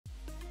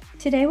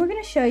Today we're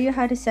going to show you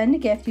how to send a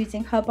gift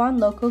using HubOn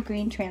Local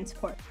Green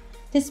Transport.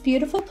 This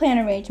beautiful plan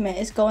arrangement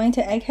is going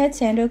to Egghead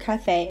Sando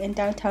Cafe in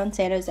downtown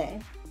San Jose.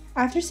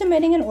 After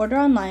submitting an order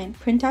online,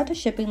 print out the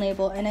shipping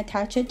label and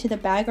attach it to the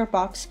bag or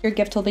box your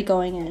gift will be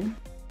going in.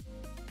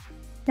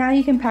 Now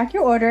you can pack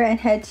your order and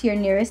head to your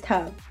nearest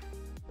hub.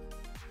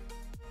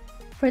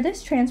 For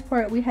this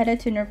transport, we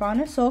headed to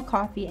Nirvana Soul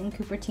Coffee in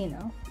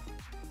Cupertino.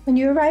 When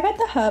you arrive at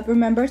the hub,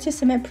 remember to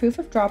submit proof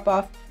of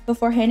drop-off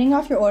before handing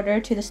off your order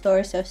to the store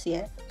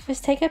associate.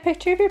 Just take a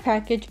picture of your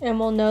package and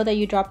we'll know that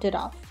you dropped it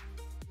off.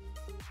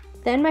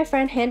 Then my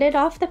friend handed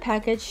off the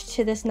package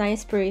to this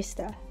nice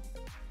barista.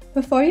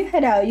 Before you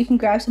head out, you can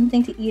grab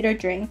something to eat or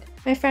drink.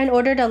 My friend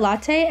ordered a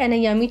latte and a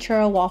yummy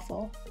churro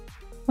waffle.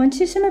 Once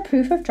you submit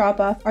proof of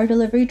drop-off, our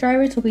delivery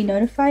drivers will be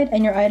notified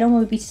and your item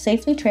will be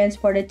safely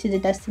transported to the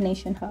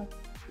destination hub.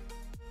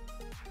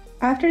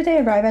 After they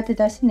arrive at the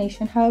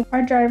destination hub,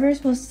 our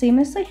drivers will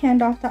seamlessly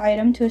hand off the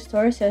item to a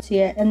store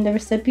associate and the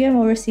recipient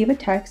will receive a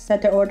text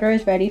that their order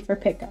is ready for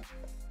pickup.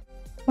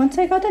 Once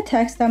I got the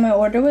text that my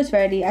order was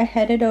ready, I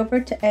headed over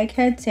to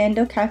Egghead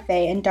Sando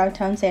Cafe in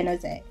downtown San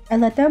Jose. I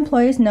let the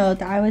employees know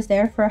that I was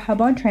there for a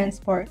HubOn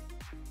transport.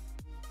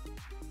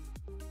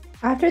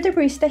 After the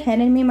barista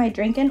handed me my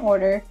drink and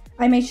order,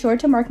 I made sure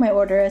to mark my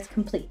order as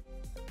complete.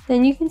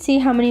 Then you can see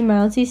how many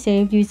miles you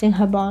saved using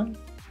HubOn.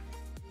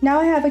 Now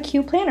I have a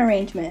cute plan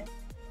arrangement.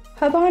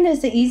 HubOn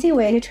is the easy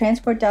way to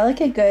transport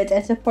delicate goods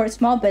and support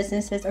small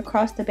businesses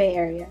across the Bay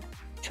Area.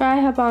 Try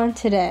HubOn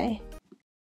today.